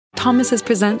Thomas's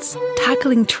presents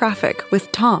Tackling Traffic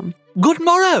with Tom. Good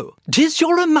morrow! 'Tis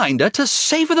your reminder to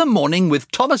savour the morning with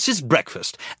Thomas's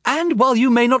breakfast. And while you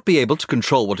may not be able to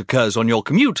control what occurs on your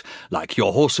commute, like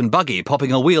your horse and buggy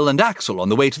popping a wheel and axle on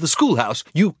the way to the schoolhouse,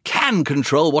 you can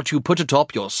control what you put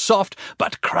atop your soft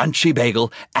but crunchy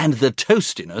bagel and the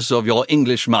toastiness of your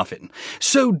English muffin.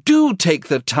 So do take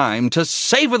the time to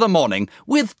savour the morning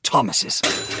with Thomas's.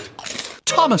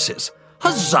 Thomas's.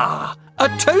 Huzzah! A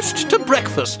toast to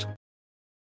breakfast.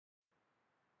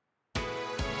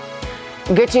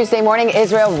 Good Tuesday morning.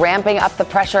 Israel ramping up the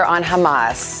pressure on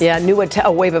Hamas. Yeah,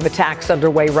 a wave of attacks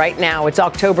underway right now. It's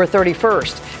October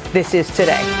 31st. This is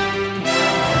Today.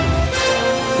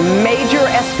 Major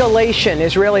escalation.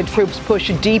 Israeli troops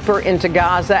push deeper into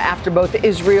Gaza after both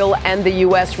Israel and the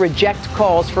U.S. reject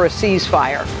calls for a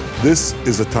ceasefire. This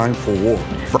is a time for war.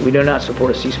 We do not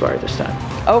support a ceasefire this time.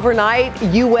 Overnight,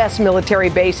 U.S. military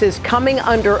bases coming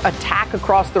under attack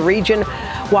across the region,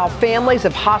 while families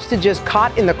of hostages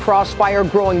caught in the crossfire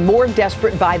growing more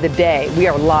desperate by the day. We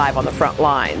are live on the front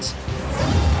lines.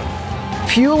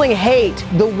 Fueling hate,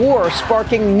 the war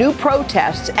sparking new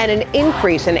protests and an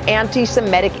increase in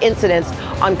anti-Semitic incidents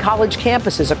on college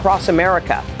campuses across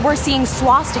America. We're seeing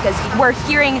swastikas. We're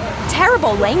hearing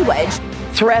terrible language.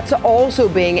 Threats also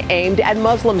being aimed at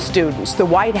Muslim students. The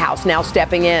White House now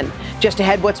stepping in. Just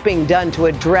ahead, what's being done to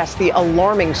address the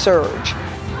alarming surge.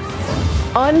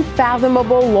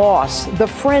 Unfathomable loss. The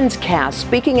Friends cast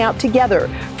speaking out together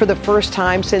for the first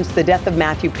time since the death of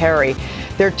Matthew Perry.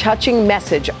 Their touching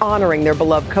message honoring their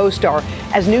beloved co-star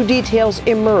as new details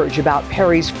emerge about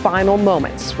Perry's final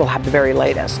moments. We'll have the very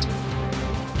latest.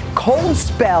 Cold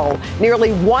spell.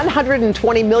 Nearly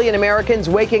 120 million Americans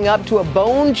waking up to a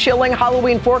bone-chilling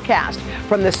Halloween forecast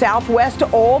from the Southwest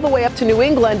all the way up to New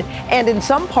England, and in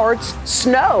some parts,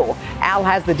 snow. Al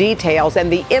has the details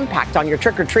and the impact on your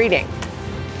trick-or-treating.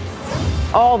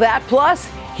 All that plus,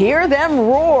 hear them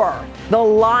roar. The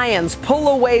Lions pull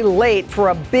away late for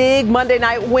a big Monday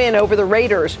night win over the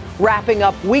Raiders, wrapping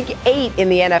up Week 8 in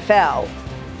the NFL.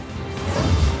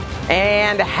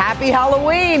 And happy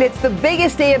Halloween! It's the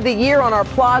biggest day of the year on our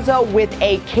plaza with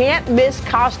a can't-miss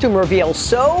costume reveal.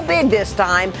 So big this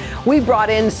time, we brought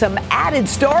in some added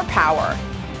star power.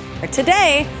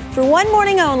 Today, for one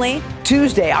morning only,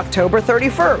 Tuesday, October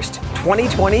 31st,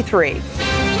 2023.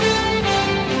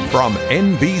 From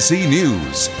NBC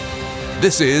News,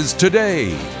 this is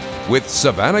Today with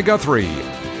Savannah Guthrie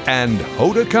and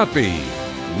Hoda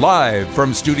Kotb, live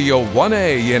from Studio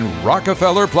 1A in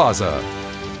Rockefeller Plaza.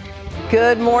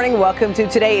 Good morning. Welcome to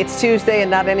Today. It's Tuesday and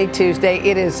not any Tuesday.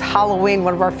 It is Halloween,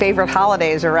 one of our favorite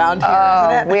holidays around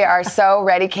here, isn't it? We are so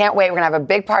ready. Can't wait. We're going to have a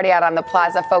big party out on the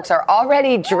plaza. Folks are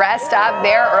already dressed up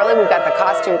there early. We've got the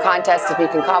costume contest. If you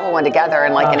can cobble one together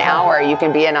in like an hour, you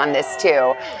can be in on this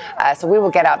too. So we will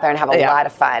get out there and have a lot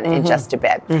of fun in just a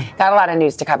bit. Got a lot of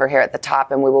news to cover here at the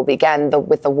top, and we will begin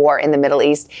with the war in the Middle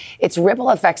East. Its ripple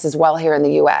effects as well here in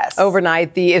the U.S.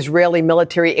 Overnight, the Israeli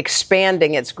military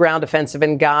expanding its ground offensive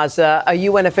in Gaza. A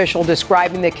UN official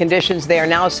describing the conditions there,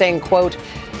 now saying, quote,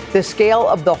 the scale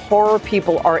of the horror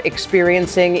people are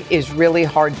experiencing is really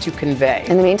hard to convey.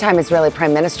 In the meantime, Israeli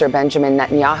Prime Minister Benjamin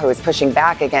Netanyahu is pushing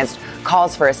back against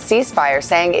calls for a ceasefire,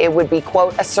 saying it would be,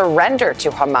 quote, a surrender to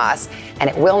Hamas, and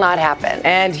it will not happen.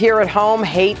 And here at home,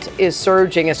 hate is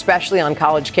surging, especially on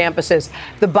college campuses.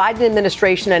 The Biden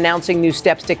administration announcing new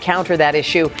steps to counter that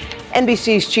issue.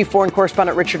 NBC's chief foreign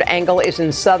correspondent Richard Engel is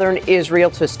in southern Israel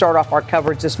to start off our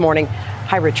coverage this morning.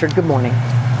 Hi, Richard. Good morning.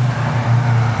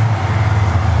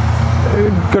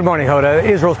 Good morning, Hoda.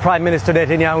 Israel's Prime Minister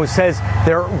Netanyahu says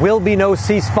there will be no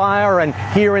ceasefire, and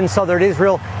here in southern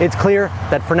Israel, it's clear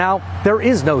that for now, there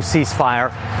is no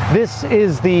ceasefire. This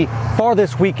is the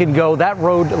farthest we can go. That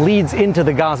road leads into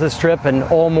the Gaza Strip, and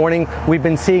all morning we've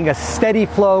been seeing a steady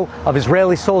flow of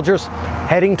Israeli soldiers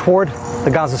heading toward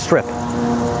the Gaza Strip.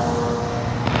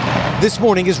 This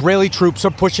morning, Israeli troops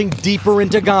are pushing deeper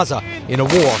into Gaza in a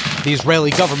war the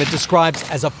Israeli government describes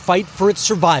as a fight for its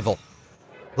survival.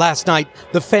 Last night,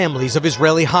 the families of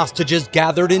Israeli hostages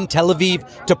gathered in Tel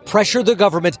Aviv to pressure the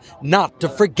government not to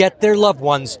forget their loved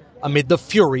ones amid the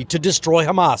fury to destroy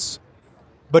Hamas.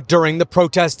 But during the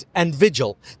protest and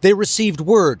vigil, they received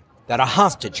word that a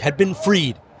hostage had been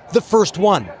freed, the first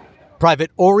one.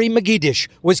 Private Ori Magidish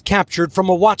was captured from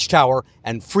a watchtower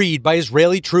and freed by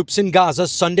Israeli troops in Gaza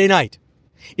Sunday night.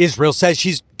 Israel says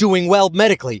she's doing well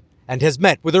medically and has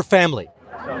met with her family.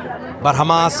 But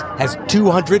Hamas has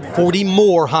 240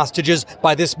 more hostages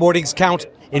by this morning's count,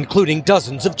 including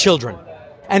dozens of children.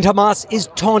 And Hamas is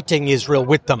taunting Israel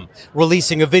with them,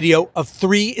 releasing a video of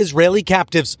 3 Israeli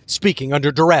captives speaking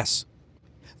under duress.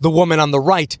 The woman on the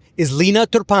right is Lina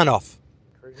Turpanov.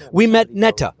 We met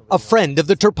Netta, a friend of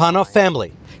the Turpanov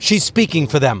family. She's speaking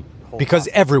for them because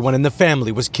everyone in the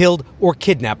family was killed or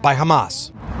kidnapped by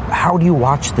Hamas. How do you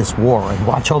watch this war and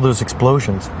watch all those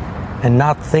explosions and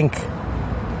not think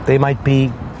they might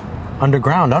be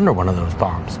underground under one of those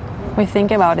bombs? We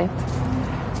think about it.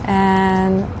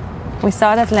 And we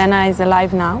saw that Lena is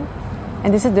alive now.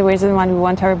 And this is the reason why we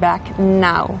want her back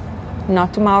now.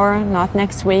 Not tomorrow, not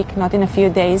next week, not in a few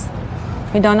days.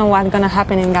 We don't know what's going to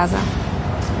happen in Gaza.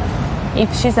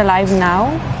 If she's alive now,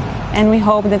 and we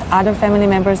hope that other family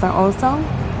members are also,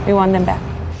 we want them back.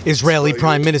 Israeli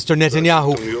Prime Minister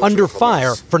Netanyahu under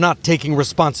fire for not taking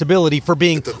responsibility for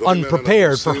being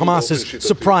unprepared for Hamas's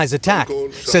surprise attack,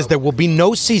 says there will be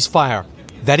no ceasefire,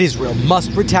 that Israel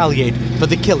must retaliate for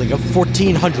the killing of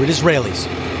 1,400 Israelis.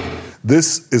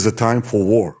 This is a time for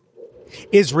war.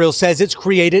 Israel says it's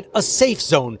created a safe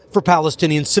zone for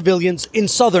Palestinian civilians in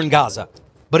southern Gaza.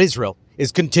 But Israel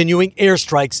is continuing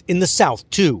airstrikes in the south,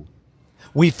 too.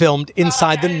 We filmed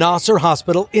inside the Nasser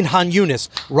hospital in Han Yunis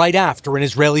right after an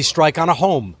Israeli strike on a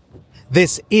home.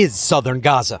 This is southern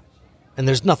Gaza, and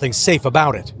there's nothing safe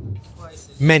about it.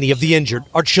 Many of the injured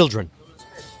are children.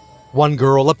 One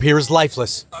girl appears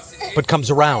lifeless, but comes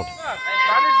around.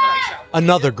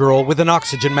 Another girl with an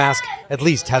oxygen mask at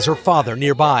least has her father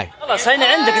nearby.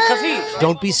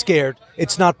 Don't be scared.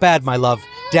 It's not bad, my love.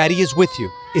 Daddy is with you.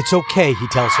 It's okay, he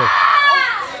tells her.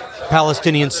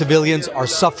 Palestinian civilians are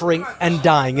suffering and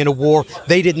dying in a war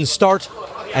they didn't start,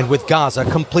 and with Gaza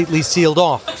completely sealed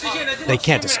off, they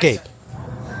can't escape.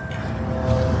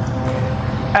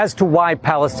 As to why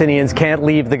Palestinians can't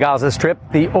leave the Gaza Strip,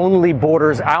 the only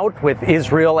borders out with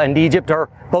Israel and Egypt are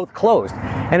both closed.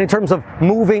 And in terms of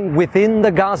moving within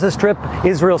the Gaza Strip,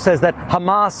 Israel says that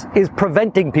Hamas is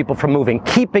preventing people from moving,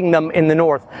 keeping them in the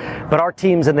north. But our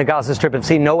teams in the Gaza Strip have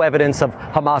seen no evidence of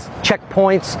Hamas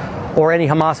checkpoints or any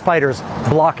Hamas fighters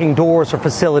blocking doors or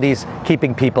facilities,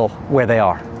 keeping people where they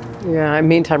are. Yeah, in the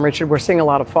meantime, Richard, we're seeing a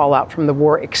lot of fallout from the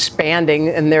war expanding,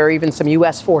 and there are even some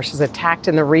U.S. forces attacked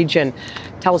in the region.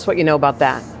 Tell us what you know about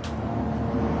that.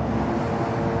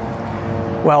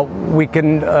 Well, we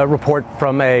can report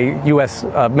from a U.S.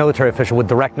 Military official with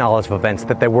direct knowledge of events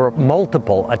that there were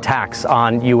multiple attacks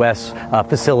on U.S.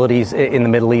 Facilities in the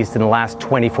Middle East in the last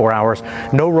 24 hours.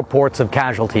 No reports of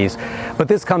casualties. But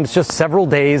this comes just several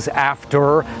days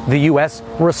after the U.S.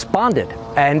 responded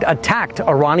and attacked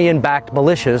Iranian-backed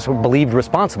militias who were believed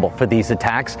responsible for these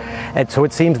attacks. And so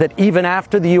it seems that even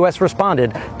after the U.S.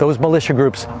 responded, those militia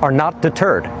groups are not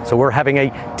deterred. So we're having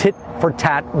a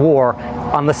tit-for-tat war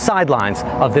on the sidelines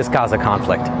of this Gaza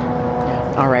conflict.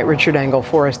 All right, Richard Engel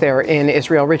for us there in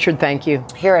Israel. Richard, thank you.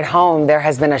 Here at home, there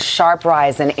has been a sharp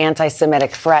rise in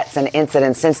anti-Semitic threats and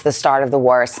incidents since the start of the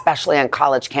war, especially on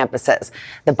college campuses.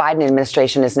 The Biden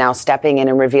administration is now stepping in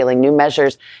and revealing new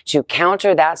measures to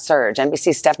counter that surge.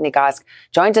 NBC's Stephanie Gosk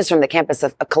joins us from the campus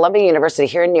of Columbia University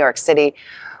here in New York City,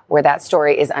 where that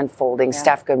story is unfolding. Yeah.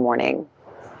 Steph, good morning.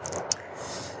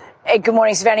 Hey, good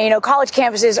morning, Savannah. You know, college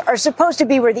campuses are supposed to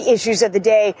be where the issues of the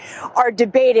day are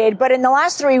debated. But in the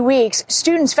last 3 weeks,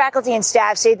 students, faculty and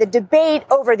staff say the debate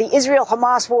over the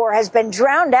Israel-Hamas war has been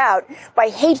drowned out by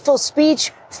hateful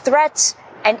speech, threats,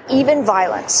 and even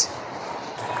violence.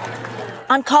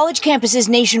 On college campuses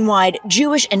nationwide,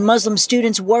 Jewish and Muslim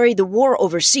students worry the war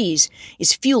overseas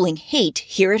is fueling hate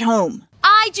here at home.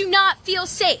 I do not feel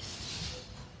safe.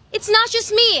 It's not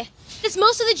just me. It's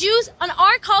most of the Jews on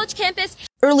our college campus.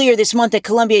 Earlier this month at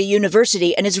Columbia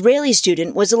University, an Israeli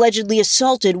student was allegedly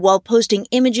assaulted while posting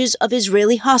images of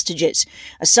Israeli hostages.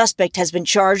 A suspect has been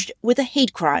charged with a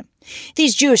hate crime.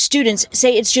 These Jewish students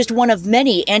say it's just one of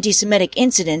many anti-Semitic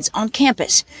incidents on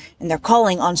campus, and they're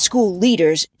calling on school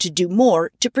leaders to do more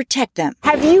to protect them.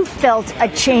 Have you felt a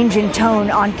change in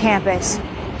tone on campus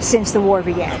since the war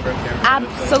began?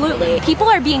 Absolutely. People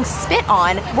are being spit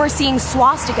on. We're seeing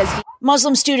swastikas.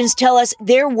 Muslim students tell us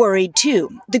they're worried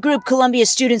too. The group Columbia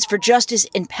Students for Justice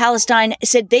in Palestine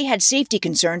said they had safety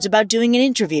concerns about doing an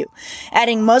interview,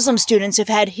 adding Muslim students have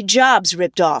had hijabs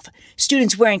ripped off.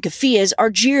 Students wearing keffiyehs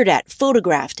are jeered at,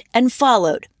 photographed, and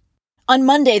followed. On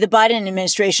Monday, the Biden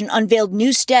administration unveiled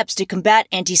new steps to combat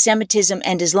anti-Semitism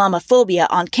and Islamophobia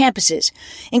on campuses,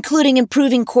 including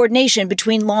improving coordination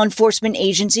between law enforcement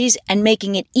agencies and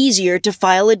making it easier to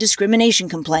file a discrimination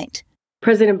complaint.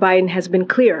 President Biden has been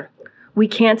clear. We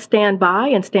can't stand by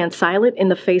and stand silent in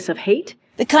the face of hate.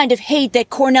 The kind of hate that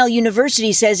Cornell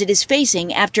University says it is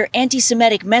facing after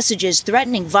anti-Semitic messages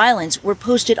threatening violence were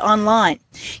posted online.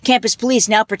 Campus police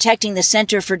now protecting the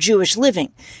Center for Jewish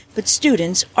Living, but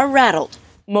students are rattled.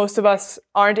 Most of us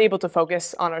aren't able to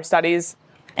focus on our studies.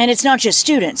 And it's not just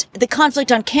students. The conflict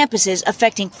on campuses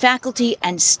affecting faculty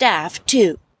and staff,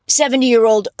 too.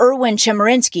 70-year-old Erwin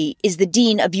Chemerinsky is the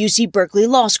dean of UC Berkeley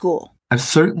Law School. I've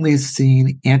certainly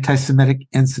seen anti-Semitic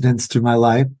incidents through my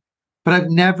life, but I've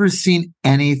never seen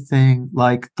anything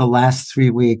like the last 3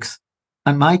 weeks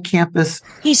on my campus.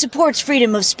 He supports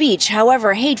freedom of speech,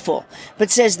 however hateful, but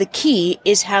says the key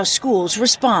is how schools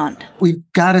respond. We've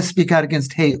got to speak out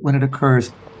against hate when it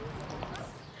occurs.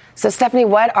 So, Stephanie,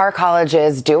 what are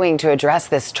colleges doing to address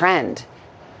this trend?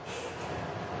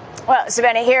 Well,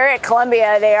 Savannah, here at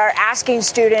Columbia, they are asking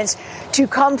students to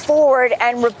come forward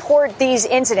and report these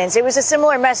incidents. It was a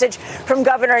similar message from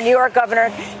New York Governor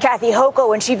Kathy Hochul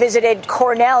when she visited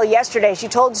Cornell yesterday. She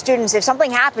told students, if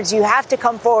something happens, you have to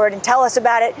come forward and tell us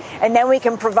about it, and then we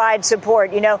can provide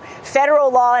support. You know, federal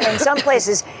law and in some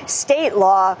places state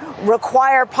law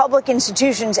require public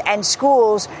institutions and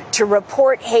schools to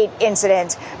report hate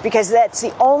incidents because that's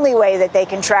the only way that they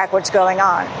can track what's going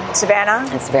on.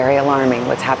 Savannah? It's very alarming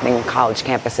what's happening in college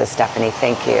campuses, Stephanie.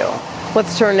 Thank you.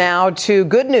 Let's turn now to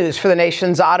good news for the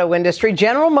nation's auto industry.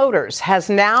 General Motors has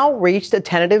now reached a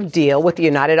tentative deal with the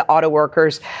United Auto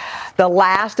Workers, the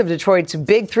last of Detroit's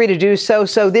big three to do so.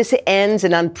 So this ends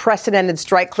an unprecedented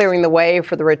strike, clearing the way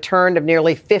for the return of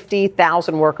nearly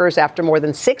 50,000 workers after more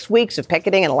than 6 weeks of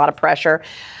picketing and a lot of pressure.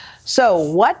 So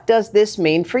what does this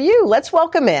mean for you? Let's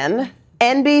welcome in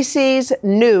NBC's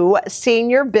new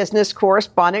senior business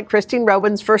correspondent, Christine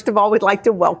Robins. First of all, we'd like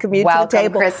to welcome you to the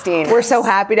table. Christine. We're so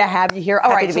happy to have you here. All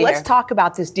right, so let's talk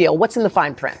about this deal. What's in the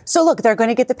fine print? So look, they're going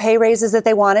to get the pay raises that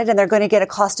they wanted, and they're going to get a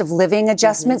cost of living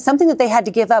adjustment, something that they had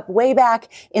to give up way back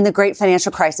in the great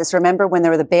financial crisis. Remember when there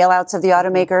were the bailouts of the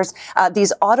automakers?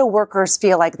 These auto workers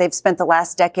feel like they've spent the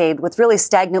last decade with really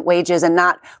stagnant wages and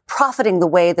not profiting the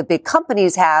way the big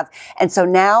companies have. And so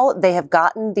now they have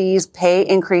gotten these pay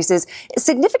increases,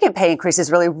 significant pay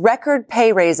increases, really record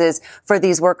pay raises for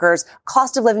these workers,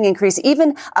 cost of living increase.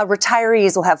 Even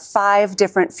retirees will have 5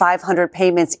 different 500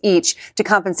 payments each to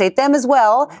compensate them as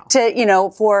well to, you know,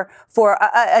 for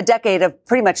a decade of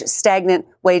pretty much stagnant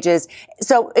wages.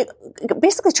 So it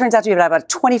basically turns out to be about a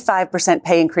 25%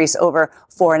 pay increase over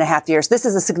 4.5 years. This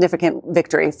is a significant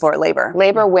victory for labor.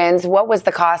 Labor wins. What was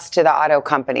the cost to the auto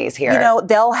companies here? You know,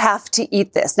 they'll have to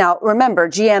eat this. Now, remember,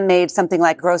 GM made something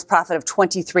like gross profit of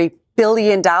 $23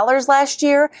 billion last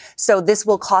year. So this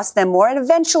will cost them more. And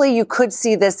eventually you could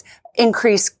see this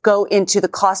increase go into the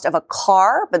cost of a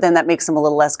car, but then that makes them a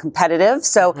little less competitive.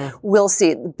 So we'll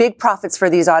see big profits for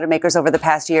these automakers over the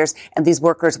past years, and these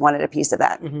workers wanted a piece of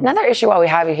that. Another issue while we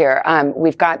have you here,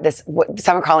 we've got this,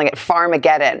 some are calling it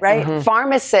Pharmageddon, right?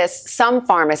 Pharmacists, some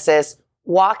pharmacists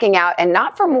walking out, and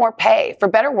not for more pay, for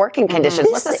better working conditions.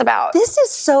 What's this about? This is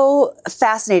so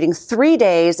fascinating. 3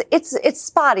 days. It's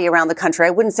spotty around the country. I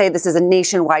wouldn't say this is a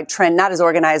nationwide trend, not as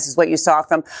organized as what you saw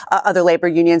from other labor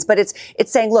unions, but it's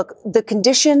saying, look, the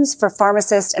conditions for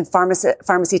pharmacists and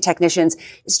pharmacy technicians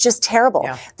is just terrible.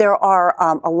 Yeah. There are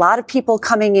a lot of people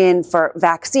coming in for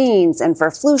vaccines and for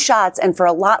flu shots and for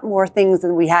a lot more things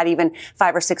than we had even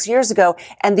 5 or 6 years ago.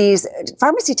 And these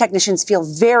pharmacy technicians feel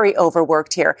very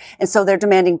overworked here. And so they're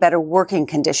demanding better working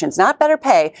conditions, not better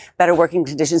pay, better working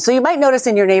conditions. So you might notice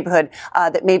in your neighborhood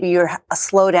that maybe you're a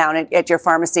slowdown at your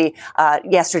pharmacy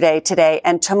yesterday, today,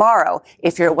 and tomorrow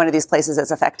if you're at one of these places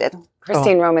that's affected.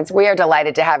 Christine Romans, we are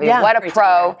delighted to have you. Yeah, what a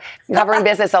pro, covering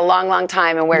business a long, long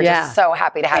time, and we're just so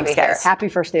happy to have you here. Happy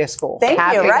first day of school. Thank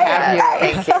you.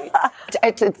 Thank you.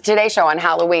 It's Today's show on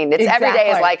Halloween. It's every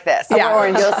day is like this.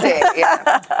 Orange, you'll see.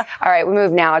 All right, we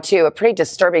move now to a pretty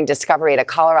disturbing discovery at a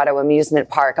Colorado amusement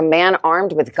park. A man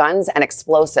armed with guns and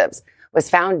explosives was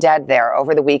found dead there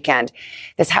over the weekend.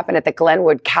 This happened at the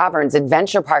Glenwood Caverns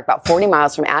Adventure Park, about 40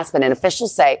 miles from Aspen. And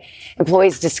officials say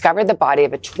employees discovered the body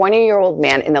of a 20-year-old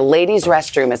man in the ladies'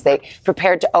 restroom as they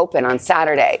prepared to open on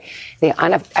Saturday. The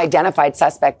unidentified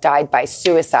suspect died by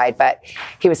suicide, but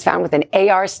he was found with an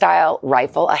AR-style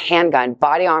rifle, a handgun,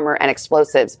 body armor, and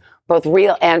explosives, both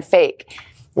real and fake.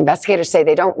 Investigators say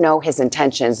they don't know his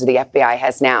intentions. The FBI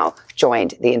has now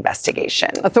joined the investigation.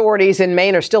 Authorities in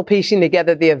Maine are still piecing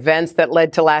together the events that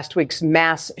led to last week's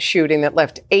mass shooting that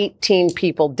left 18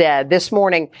 people dead. This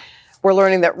morning, we're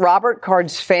learning that Robert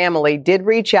Card's family did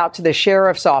reach out to the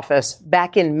sheriff's office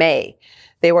back in May.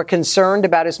 They were concerned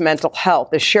about his mental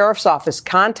health. The sheriff's office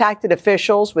contacted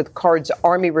officials with Card's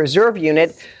Army Reserve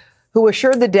unit who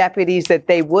assured the deputies that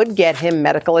they would get him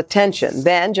medical attention.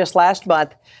 Then, just last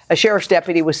month, a sheriff's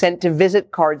deputy was sent to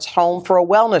visit Card's home for a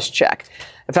wellness check.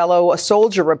 A fellow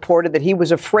soldier reported that he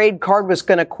was afraid Card was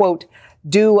going to, quote,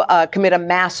 commit a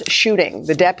mass shooting.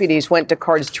 The deputies went to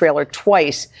Card's trailer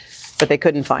twice but they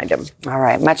couldn't find him. All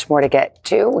right, much more to get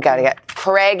to. We got to get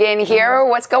Craig in here.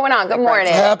 What's going on? Good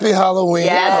morning. Happy Halloween,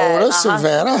 Yes.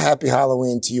 Savannah. Happy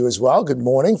Halloween to you as well. Good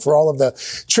morning for all of the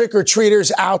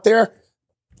trick-or-treaters out there.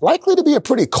 Likely to be a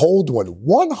pretty cold one.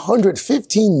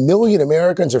 115 million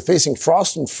Americans are facing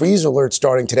frost and freeze alerts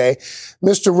starting today.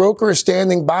 Mr. Roker is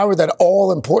standing by with that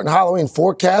all-important Halloween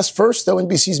forecast. First, though,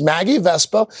 NBC's Maggie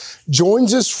Vespa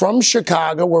joins us from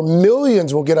Chicago, where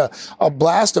millions will get a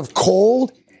blast of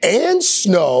cold and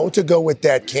snow to go with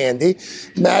that candy.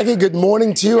 Maggie, good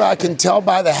morning to you. I can tell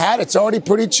by the hat it's already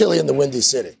pretty chilly in the Windy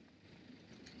City.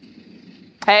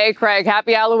 Hey, Craig,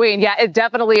 happy Halloween. Yeah, it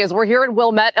definitely is. We're here in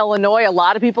Wilmette, Illinois. A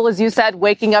lot of people, as you said,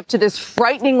 waking up to this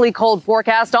frighteningly cold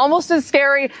forecast, almost as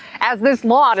scary as this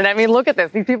lawn. And I mean, look at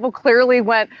this. These people clearly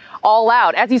went all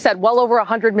out. As you said, well over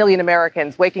 100 million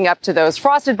Americans waking up to those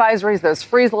frost advisories, those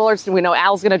freeze alerts. And we know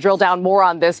Al's going to drill down more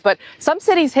on this. But some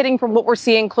cities hitting, from what we're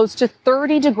seeing, close to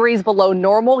 30 degrees below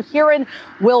normal. Here in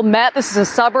Wilmette, this is a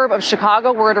suburb of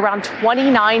Chicago. We're at around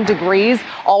 29 degrees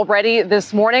already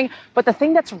this morning. But the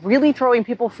thing that's really throwing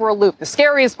people for a loop, the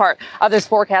scariest part of this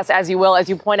forecast, as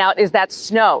you point out, is that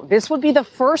snow. This would be the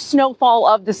first snowfall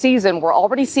of the season. We're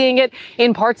already seeing it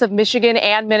in parts of Michigan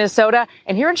and Minnesota.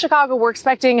 And here in Chicago, we're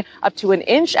expecting up to an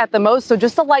inch at the most. So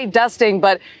just a light dusting,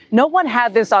 but no one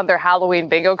had this on their Halloween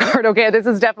bingo card. Okay, this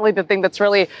is definitely the thing that's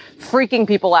really freaking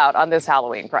people out on this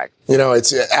Halloween, Craig. You know,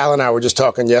 it's Al and I were just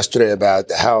talking yesterday about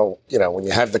how, you know, when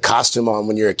you have the costume on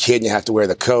when you're a kid and you have to wear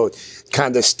the coat, it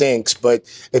kind of stinks. But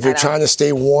if you're trying to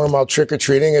stay warm while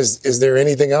trick-or-treating, is there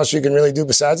anything else you can really do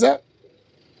besides that?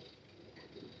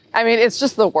 I mean, it's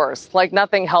just the worst. Like,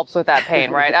 nothing helps with that pain,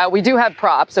 right? We do have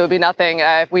props, so it would be nothing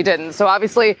if we didn't. So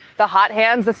obviously, the hot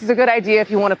hands, this is a good idea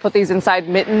if you want to put these inside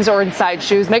mittens or inside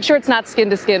shoes. Make sure it's not skin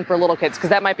to skin for little kids, because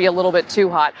that might be a little bit too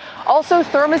hot. Also,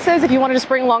 thermoses, if you want to just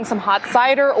bring along some hot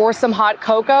cider or some hot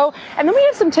cocoa. And then we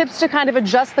have some tips to kind of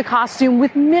adjust the costume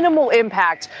with minimal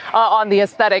impact on the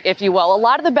aesthetic, if you will. A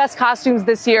lot of the best costumes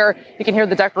this year, you can hear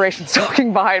the decorations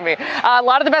talking behind me. A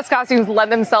lot of the best costumes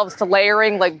lend themselves to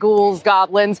layering, like ghouls,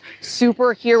 goblins,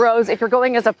 superheroes. If you're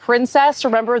going as a princess,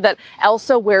 remember that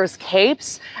Elsa wears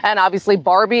capes, and obviously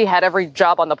Barbie had every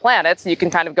job on the planet, so you can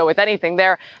kind of go with anything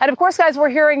there. And of course, guys, we're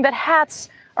hearing that hats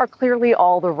are clearly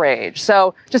all the rage.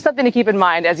 So just something to keep in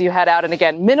mind as you head out. And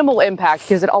again, minimal impact,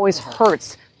 because it always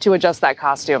hurts to adjust that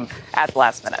costume at the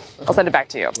last minute. I'll send it back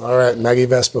to you. All right, Maggie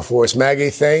Vespa for us.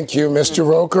 Maggie, thank you. Mr.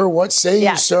 Roker, what say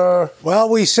you, sir? Well,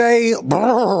 we say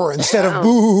brrr instead of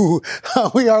boo.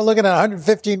 We are looking at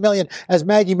 115 million, as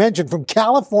Maggie mentioned, from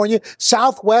California,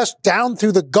 Southwest, down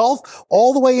through the Gulf,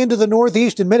 all the way into the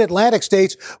Northeast and Mid-Atlantic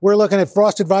states. We're looking at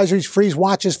frost advisories, freeze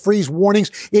watches, freeze warnings.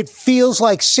 It feels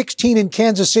like 16 in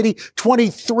Kansas City,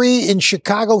 23 in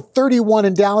Chicago, 31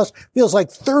 in Dallas, feels like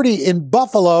 30 in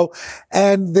Buffalo.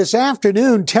 And this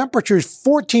afternoon, temperatures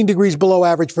 14 degrees below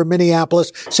average for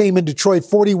Minneapolis, same in Detroit,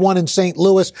 41 in St.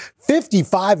 Louis,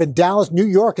 55 in Dallas. New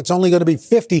York, it's only going to be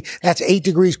 50. That's 8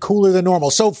 degrees cooler than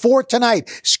normal. So for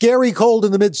tonight, scary cold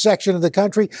in the midsection of the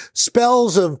country,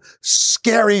 spells of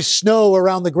scary snow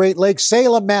around the Great Lakes.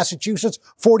 Salem, Massachusetts,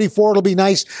 44. It'll be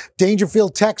nice.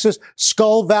 Dangerfield, Texas,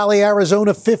 Skull Valley,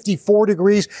 Arizona, 54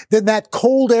 degrees. Then that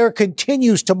cold air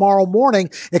continues tomorrow morning.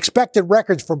 Expected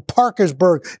records from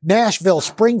Parkersburg, Nashville,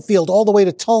 Springfield, all the way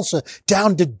to Tulsa,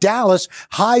 down to Dallas.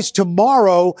 Highs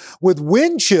tomorrow with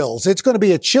wind chills. It's going to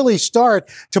be a chilly start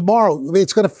tomorrow.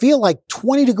 It's going to feel like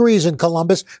 20 degrees in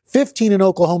Columbus, 15 in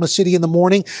Oklahoma City in the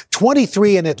morning,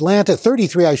 23 in Atlanta,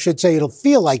 33, I should say. It'll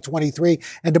feel like 23.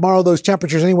 And tomorrow, those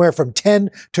temperatures anywhere from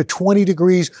 10 to 20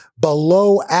 degrees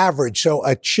below average. So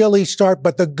a chilly start.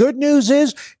 But the good news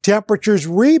is temperatures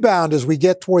rebound as we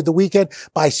get toward the weekend.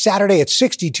 By Saturday, it's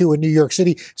 62 in New York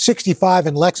City, 65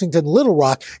 in Lexington, Little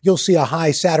Rock. You'll see a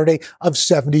high Saturday of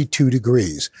 72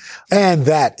 degrees. And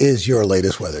that is your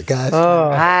latest weather, guys. Oh,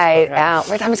 right.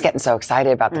 I was getting so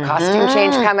excited about the costume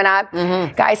change coming up.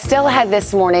 Guys, still ahead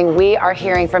this morning, we are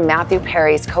hearing from Matthew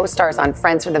Perry's co-stars on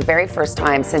Friends for the very first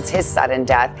time since his sudden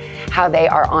death, how they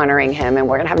are honoring him. And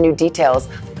we're going to have new details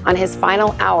on his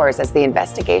final hours as the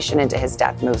investigation into his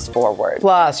death moves forward.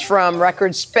 Plus, from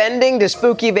record spending to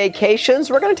spooky vacations,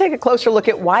 we're going to take a closer look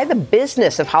at why the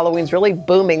business of Halloween's really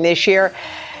booming this year.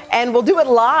 And we'll do it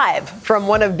live from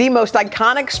one of the most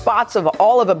iconic spots of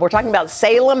all of them. We're talking about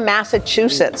Salem,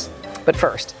 Massachusetts. But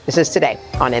first, this is Today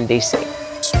on NBC.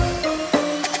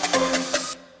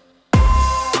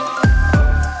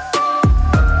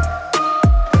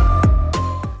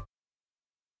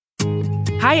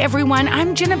 Hi, everyone.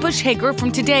 I'm Jenna Bush Hager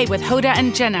from Today with Hoda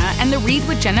and Jenna and the Read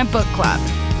with Jenna Book Club.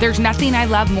 There's nothing I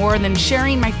love more than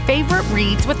sharing my favorite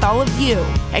reads with all of you,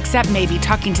 except maybe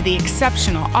talking to the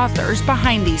exceptional authors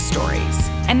behind these stories.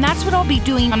 And that's what I'll be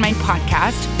doing on my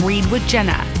podcast, Read with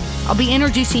Jenna. I'll be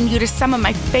introducing you to some of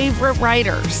my favorite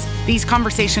writers. These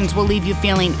conversations will leave you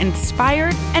feeling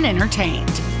inspired and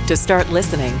entertained. To start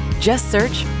listening, just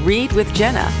search Read with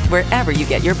Jenna wherever you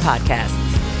get your podcasts.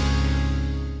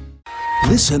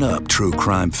 Listen up, true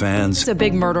crime fans. It's a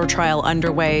big murder trial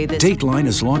underway. Dateline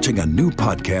is launching a new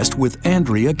podcast with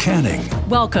Andrea Canning.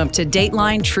 Welcome to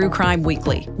Dateline True Crime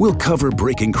Weekly. We'll cover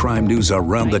breaking crime news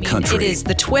around the country. It is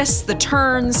the twists, the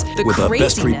turns, the with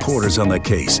craziness. the best reporters on the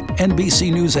case,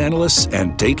 NBC News analysts,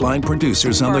 and Dateline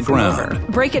producers on the ground.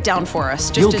 Break it down for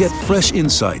us. You'll get fresh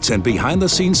insights and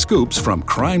behind-the-scenes scoops from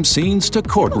crime scenes to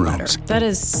courtrooms. That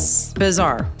is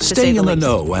bizarre. Stay in the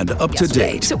know and up to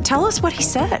date. So tell us what he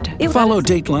said. Follow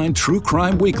Dateline True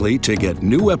Crime Weekly to get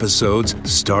new episodes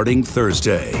starting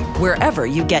Thursday. Wherever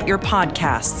you get your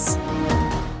podcasts.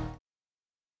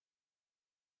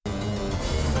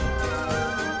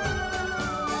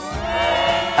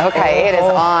 Okay, it is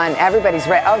on. Everybody's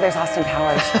ready. Oh, there's Austin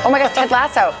Powers. Oh my gosh, Ted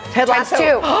Lasso. Ted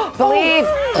Lasso. Times 2. Believe.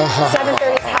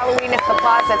 7:30 is Halloween. It's the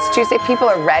Plaza. It's Tuesday. People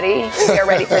are ready. We are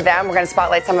ready for them. We're going to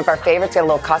spotlight some of our favorites. Get a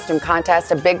little costume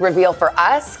contest. A big reveal for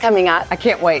us coming up. I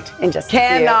can't wait. In just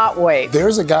Cannot wait.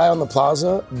 There's a guy on the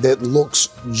plaza that looks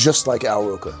just like Al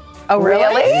Roker. Oh,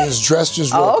 really? He is dressed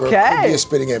as Roker. Okay. Could be a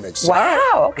spitting image. So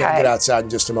wow, okay. We'll get outside in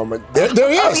just a moment. There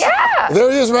he is. Oh, yeah.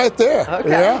 There he is right there. Okay.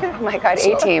 Yeah. Oh, my God,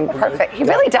 A-Team. Perfect. He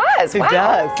really does. He wow.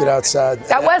 does. Get outside.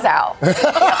 That was Al.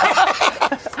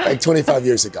 Like 25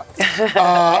 years ago.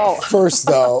 First,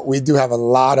 though, we do have a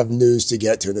lot of news to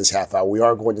get to in this half hour. We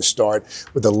are going to start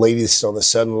with the latest on the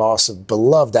sudden loss of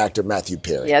beloved actor Matthew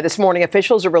Perry. Yeah, this morning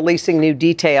officials are releasing new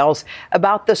details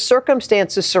about the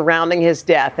circumstances surrounding his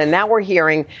death. And now we're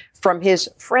hearing from his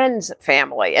friend's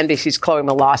family. NBC's Chloe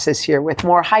Malas is here with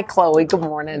more. Hi, Chloe. Good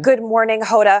morning. Good morning,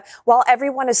 Hoda. While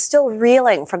everyone is still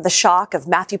reeling from the shock of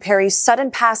Matthew Perry's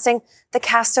sudden passing, the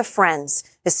cast of Friends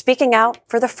is speaking out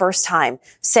for the first time,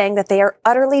 saying that they are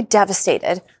utterly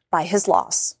devastated by his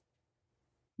loss.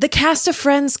 The cast of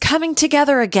Friends coming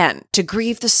together again to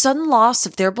grieve the sudden loss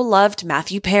of their beloved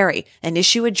Matthew Perry and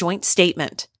issue a joint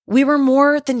statement. We were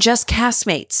more than just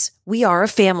castmates. We are a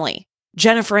family.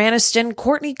 Jennifer Aniston,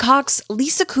 Courtney Cox,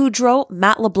 Lisa Kudrow,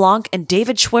 Matt LeBlanc, and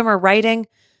David Schwimmer writing,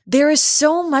 "There is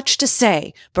so much to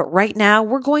say, but right now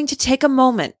we're going to take a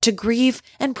moment to grieve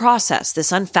and process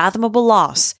this unfathomable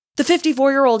loss." The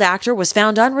 54-year-old actor was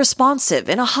found unresponsive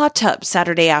in a hot tub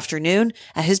Saturday afternoon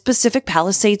at his Pacific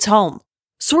Palisades home.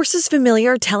 Sources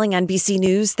familiar telling NBC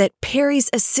News that Perry's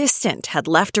assistant had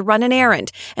left to run an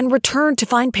errand and returned to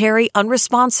find Perry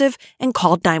unresponsive and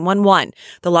called 911.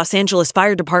 The Los Angeles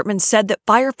Fire Department said that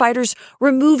firefighters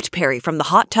removed Perry from the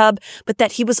hot tub, but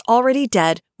that he was already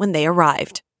dead when they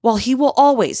arrived. While he will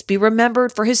always be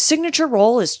remembered for his signature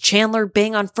role as Chandler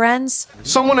Bing on Friends,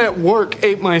 someone at work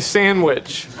ate my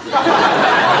sandwich.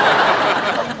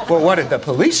 Well, what did the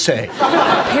police say?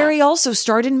 Perry also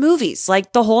starred in movies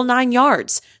like The Whole Nine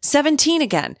Yards, 17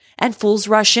 Again, and Fools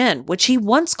Rush In, which he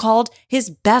once called his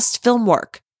best film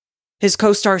work. His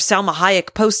co-star Salma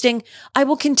Hayek posting, "I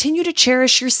will continue to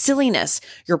cherish your silliness,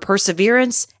 your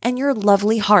perseverance, and your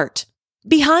lovely heart."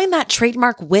 Behind that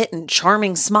trademark wit and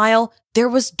charming smile, there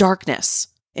was darkness.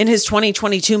 In his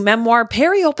 2022 memoir,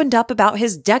 Perry opened up about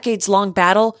his decades-long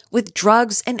battle with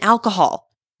drugs and alcohol.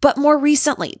 But more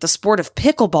recently, the sport of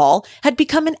pickleball had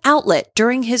become an outlet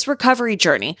during his recovery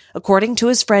journey, according to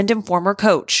his friend and former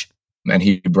coach. And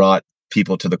he brought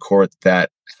people to the court that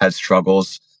had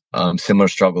struggles, similar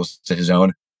struggles to his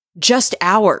own. Just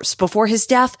hours before his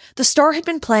death, the star had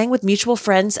been playing with mutual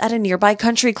friends at a nearby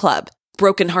country club.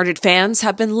 Broken-hearted fans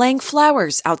have been laying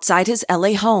flowers outside his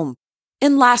LA home.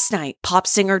 And last night, pop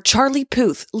singer Charlie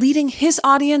Puth leading his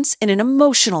audience in an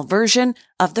emotional version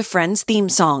of the Friends theme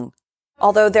song.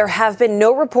 Although there have been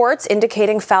no reports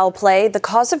indicating foul play, the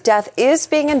cause of death is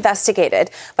being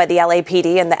investigated by the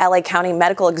LAPD and the LA County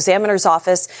Medical Examiner's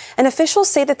Office, and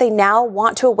officials say that they now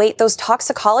want to await those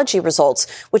toxicology results,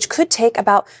 which could take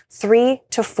about 3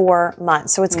 to 4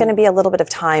 months. So it's going to be a little bit of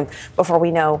time before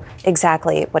we know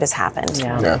exactly what has happened.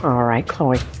 Yeah. All right,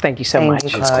 Chloe. Thank you so much.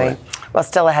 Thank you, Chloe. Well,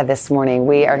 still ahead this morning,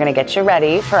 we are going to get you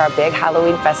ready for our big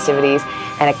Halloween festivities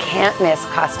and a can't-miss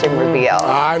costume reveal.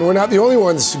 And we're not the only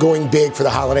ones going big for the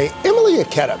holiday. Emilie,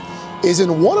 Ikeda is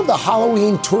in one of the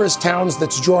Halloween tourist towns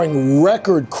that's drawing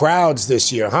record crowds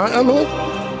this year, huh, Emilie?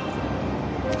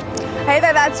 Hey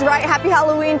there, that's right. Happy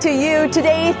Halloween to you.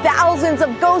 Today, thousands of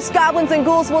ghosts, goblins, and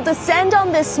ghouls will descend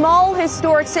on this small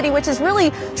historic city, which is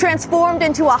really transformed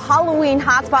into a Halloween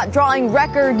hotspot, drawing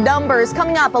record numbers.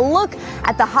 Coming up, a look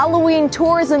at the Halloween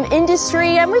tourism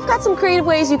industry, and we've got some creative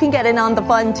ways you can get in on the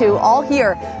fun, too, all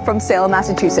here from Salem,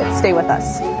 Massachusetts. Stay with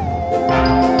us.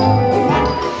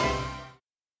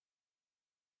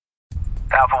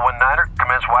 Alpha 19er,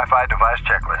 commence Wi-Fi device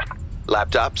checklist.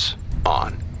 Laptops,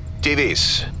 on.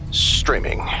 TVs,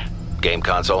 streaming. Game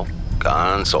console,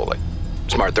 consoling.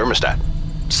 Smart thermostat,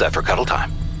 set for cuddle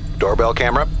time. Doorbell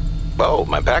camera, oh,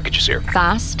 my package is here.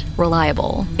 Fast,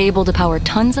 reliable, able to power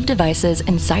tons of devices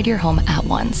inside your home at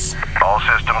once. All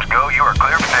systems go, you are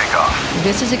clear for takeoff.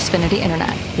 This is Xfinity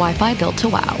Internet, Wi-Fi built to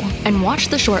wow. And watch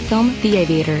the short film, The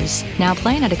Aviators, now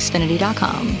playing at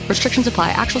Xfinity.com. Restrictions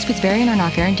apply, actual speeds vary and are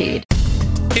not guaranteed.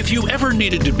 If you ever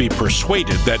needed to be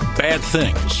persuaded that bad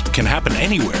things can happen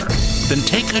anywhere, then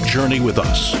take a journey with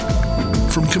us.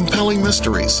 From compelling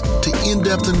mysteries to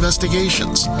in-depth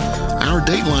investigations, our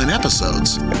Dateline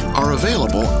episodes are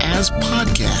available as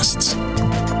podcasts.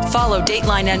 Follow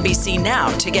Dateline NBC now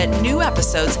to get new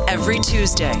episodes every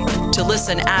Tuesday. To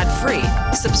listen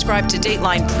ad-free, subscribe to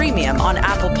Dateline Premium on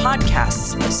Apple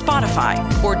Podcasts, Spotify,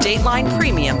 or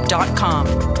DatelinePremium.com.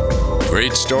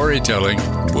 Great storytelling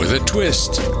with a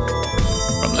twist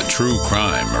from the True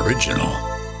Crime Original.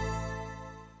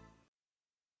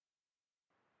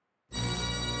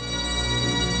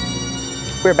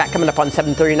 We're back coming up on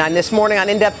 7:39 this morning on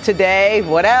In Depth Today.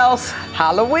 What else?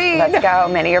 Halloween. Let's go.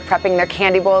 Many are prepping their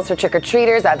candy bowls for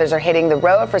trick-or-treaters. Others are hitting the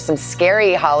road for some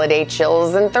scary holiday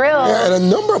chills and thrills. Yeah, and a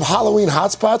number of Halloween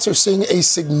hotspots are seeing a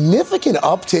significant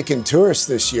uptick in tourists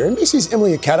this year. NBC's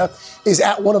Emilie Ikeda is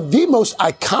at one of the most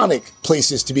iconic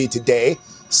places to be today,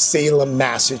 Salem,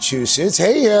 Massachusetts.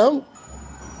 Hey, Em.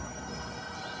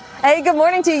 Hey, good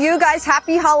morning to you guys.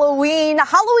 Happy Halloween.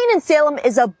 Halloween in Salem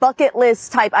is a bucket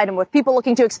list type item with people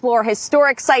looking to explore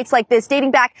historic sites like this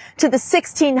dating back to the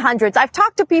 1600s. I've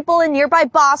talked to people in nearby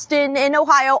Boston, in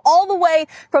Ohio, all the way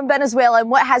from Venezuela, in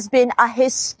what has been a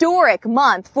historic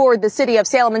month for the city of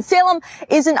Salem. And Salem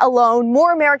isn't alone.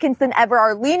 More Americans than ever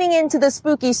are leaning into the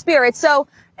spooky spirit. So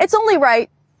it's only right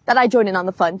that I join in on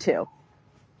the fun too.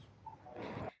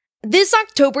 This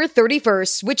October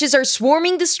 31st, witches are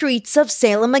swarming the streets of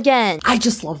Salem again. I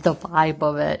just love the vibe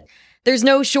of it. There's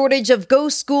no shortage of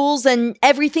ghost schools and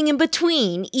everything in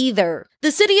between either. The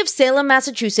city of Salem,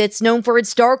 Massachusetts, known for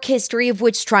its dark history of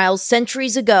witch trials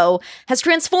centuries ago, has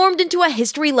transformed into a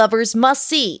history lover's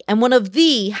must-see and one of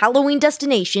the Halloween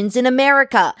destinations in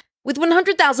America, with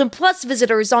 100,000 plus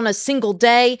visitors on a single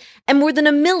day and more than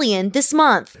 1 million this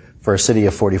month. For a city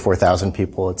of 44,000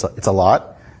 people, it's a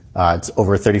lot. It's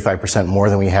over 35% more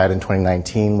than we had in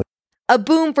 2019. A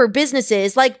boom for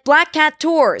businesses like Black Cat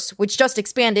Tours, which just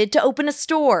expanded to open a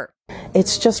store.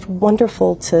 It's just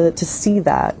wonderful to see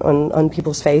that on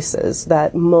people's faces,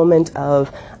 that moment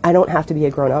of, I don't have to be a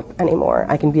grown-up anymore.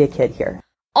 I can be a kid here.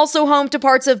 Also home to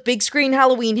parts of big screen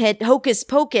Halloween hit Hocus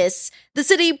Pocus, the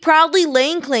city proudly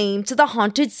laying claim to the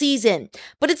haunted season.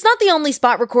 But it's not the only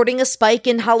spot recording a spike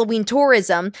in Halloween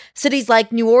tourism. Cities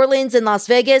like New Orleans and Las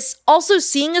Vegas also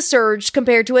seeing a surge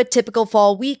compared to a typical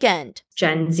fall weekend.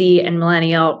 Gen Z and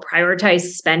millennial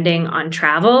prioritize spending on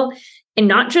travel. And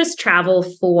not just travel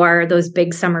for those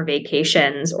big summer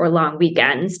vacations or long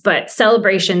weekends, but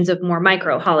celebrations of more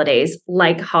micro holidays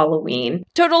like Halloween.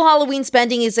 Total Halloween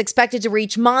spending is expected to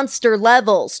reach monster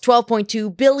levels,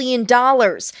 $12.2 billion,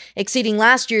 exceeding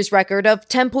last year's record of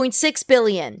 $10.6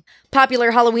 billion.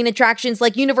 Popular Halloween attractions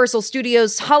like Universal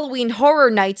Studios' Halloween Horror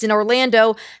Nights in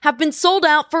Orlando have been sold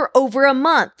out for over a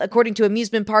month, according to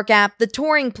amusement park app The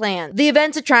Touring Plan. The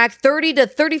events attract 30 to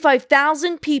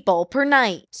 35,000 people per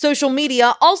night. Social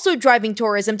media also driving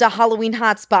tourism to Halloween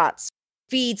hotspots.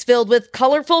 Feeds filled with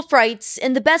colorful frights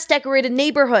in the best decorated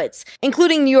neighborhoods,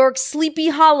 including New York's Sleepy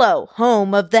Hollow,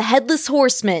 home of the Headless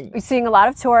Horseman. You're seeing a lot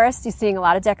of tourists, you're seeing a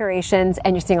lot of decorations,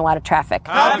 and you're seeing a lot of traffic.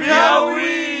 Happy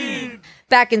Halloween!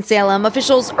 Back in Salem,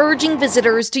 officials urging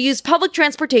visitors to use public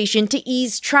transportation to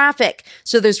ease traffic,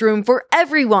 so there's room for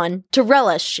everyone to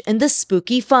relish in the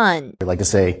spooky fun. I'd like to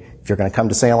say, if you're going to come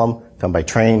to Salem, come by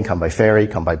train, come by ferry,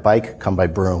 come by bike, come by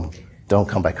broom. Don't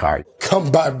come by car.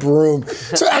 Come by broom.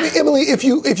 So, I mean, Emilie, if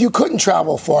you couldn't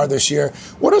travel far this year,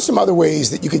 what are some other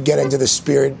ways that you could get into the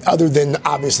spirit other than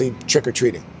obviously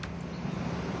trick-or-treating?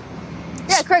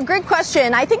 Yeah, Craig, great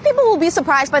question. I think people will be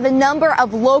surprised by the number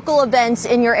of local events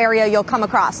in your area you'll come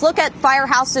across. Look at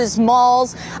firehouses,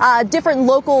 malls, different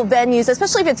local venues,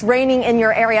 especially if it's raining in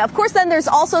your area. Of course, then there's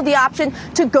also the option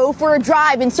to go for a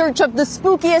drive in search of the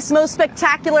spookiest, most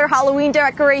spectacular Halloween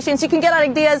decorations. You can get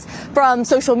ideas from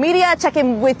social media, check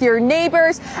in with your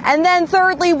neighbors, and then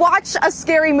thirdly, watch a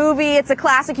scary movie. It's a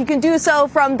classic. You can do so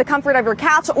from the comfort of your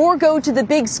couch or go to the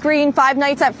big screen. Five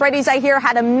Nights at Freddy's, I hear,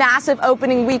 had a massive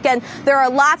opening weekend. There are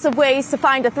lots of ways to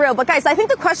find a thrill. But guys, I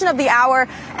think the question of the hour,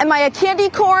 am I a candy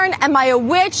corn, am I a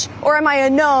witch, or am I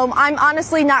a gnome? I'm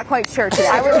honestly not quite sure today.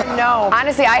 I was a gnome.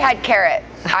 Honestly, I had carrot.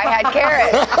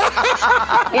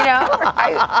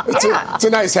 It's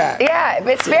a nice hat. Yeah,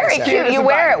 it's very cute. You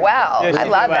wear it well. I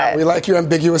love it. We like your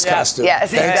ambiguous costume. Yes,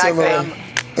 Thanks, exactly. Emilie.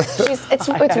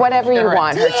 It's whatever you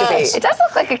want her to be. It does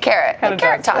look like a carrot. A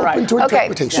carrot top. Open to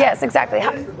interpretation. Yes, exactly.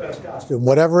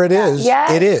 Whatever it is,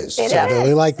 it is. It so I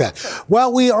really like that.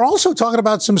 Well, we are also talking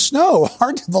about some snow.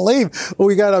 Hard to believe.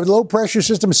 We got a low pressure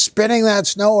system spinning that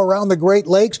snow around the Great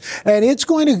Lakes, and it's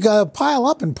going to pile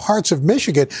up in parts of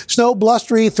Michigan. Snow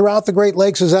blustery throughout the Great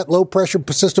Lakes as that low pressure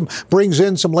system brings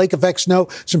in some lake effect snow,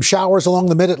 some showers along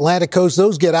the mid-Atlantic coast.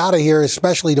 Those get out of here,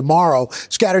 especially tomorrow.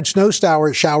 Scattered snow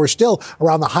showers still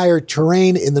around the higher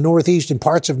terrain in the northeast and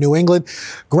parts of New England.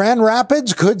 Grand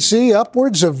Rapids could see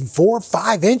upwards of 4 or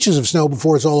 5 inches of snow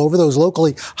before it's all over. Those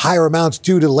locally higher amounts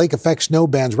due to lake effect snow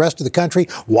bands. Rest of the country,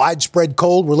 widespread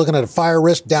cold. We're looking at a fire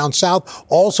risk down south,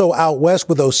 also out west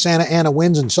with those Santa Ana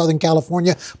winds in Southern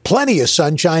California. Plenty of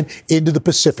sunshine into the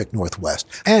Pacific Northwest.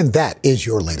 And that is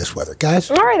your latest weather,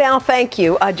 guys. All right, Al, thank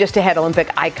you. Just ahead,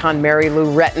 Olympic icon Mary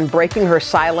Lou Retton breaking her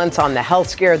silence on the health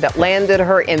scare that landed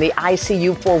her in the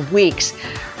ICU for weeks.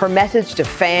 Her message to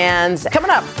fans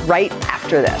coming up right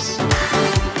after this.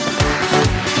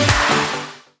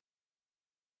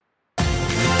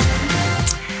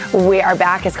 We are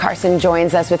back as Carson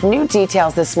joins us with new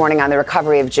details this morning on the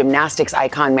recovery of gymnastics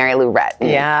icon Mary Lou Retton.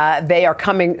 Yeah, they are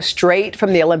coming straight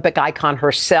from the Olympic icon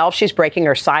herself. She's breaking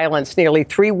her silence nearly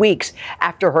 3 weeks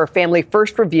after her family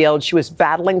first revealed she was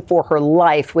battling for her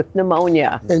life with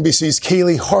pneumonia. NBC's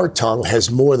Kaylee Hartung has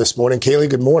more this morning. Kaylee,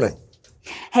 good morning.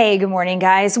 Hey, good morning,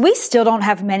 guys. We still don't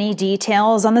have many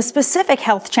details on the specific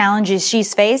health challenges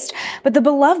she's faced, but the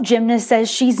beloved gymnast says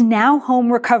she's now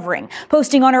home recovering,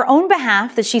 posting on her own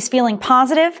behalf that she's feeling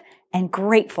positive and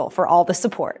grateful for all the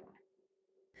support.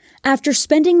 After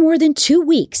spending more than 2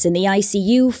 weeks in the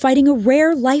ICU fighting a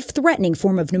rare, life-threatening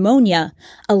form of pneumonia,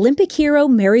 Olympic hero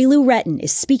Mary Lou Retton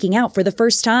is speaking out for the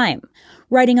first time.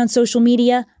 Writing on social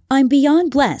media, "I'm beyond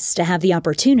blessed to have the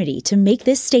opportunity to make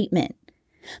this statement."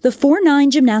 The 4'9"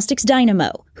 gymnastics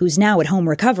dynamo, who's now at home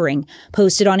recovering,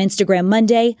 posted on Instagram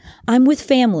Monday, "I'm with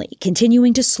family,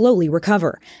 continuing to slowly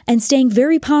recover and staying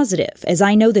very positive as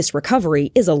I know this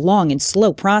recovery is a long and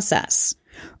slow process."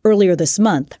 Earlier this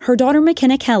month, her daughter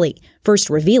McKenna Kelly, first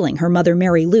revealing her mother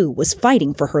Mary Lou was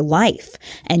fighting for her life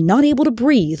and not able to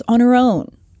breathe on her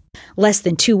own. Less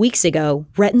than 2 weeks ago,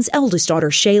 Retton's eldest daughter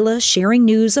Shayla sharing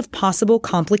news of possible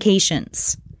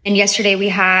complications. And yesterday we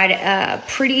had a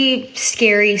pretty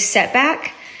scary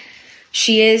setback.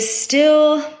 She is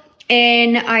still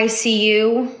in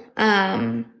ICU,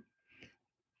 and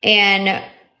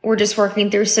we're just working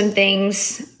through some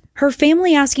things. Her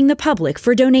family asking the public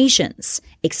for donations,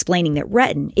 explaining that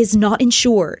Retton is not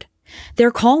insured.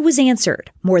 Their call was answered,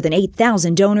 more than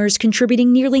 8,000 donors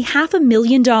contributing nearly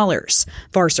 $500,000,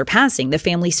 far surpassing the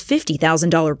family's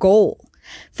 $50,000 goal.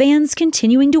 Fans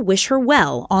continuing to wish her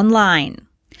well online.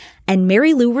 And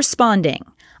Mary Lou responding,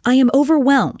 "I am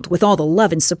overwhelmed with all the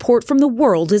love and support from the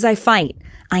world as I fight.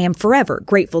 I am forever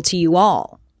grateful to you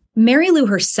all." Mary Lou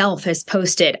herself has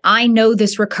posted, "I know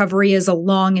this recovery is a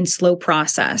long and slow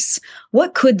process."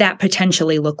 What could that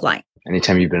potentially look like?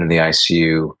 Anytime you've been in the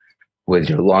ICU with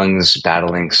your lungs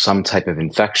battling some type of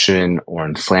infection or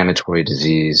inflammatory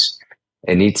disease,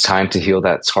 it needs time to heal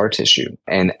that scar tissue.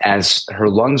 And as her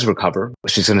lungs recover,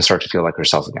 she's going to start to feel like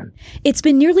herself again. It's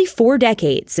been nearly 4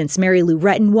 decades since Mary Lou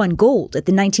Retton won gold at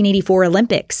the 1984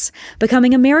 Olympics,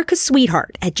 becoming America's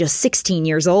sweetheart at just 16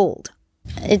 years old.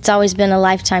 It's always been a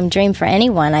lifetime dream for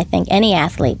anyone, I think, any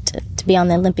athlete, to be on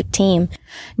the Olympic team.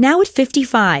 Now at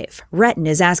 55, Retton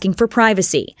is asking for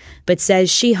privacy, but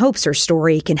says she hopes her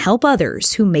story can help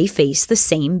others who may face the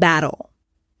same battle.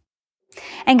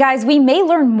 And guys, we may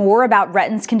learn more about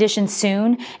Retton's condition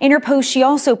soon. In her post, she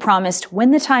also promised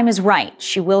when the time is right,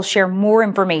 she will share more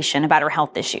information about her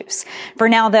health issues. For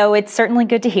now, though, it's certainly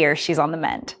good to hear she's on the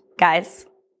mend. Guys?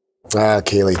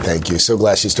 Kaylee, thank you. So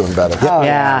glad she's doing better. Oh,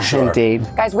 yeah, sure. indeed.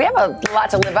 Guys, we have a lot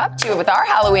to live up to with our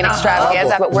Halloween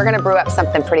extravaganza, but we're going to brew up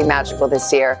something pretty magical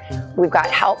this year. We've got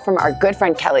help from our good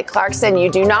friend Kelly Clarkson.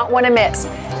 You do not want to miss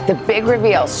the big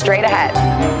reveal straight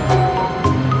ahead.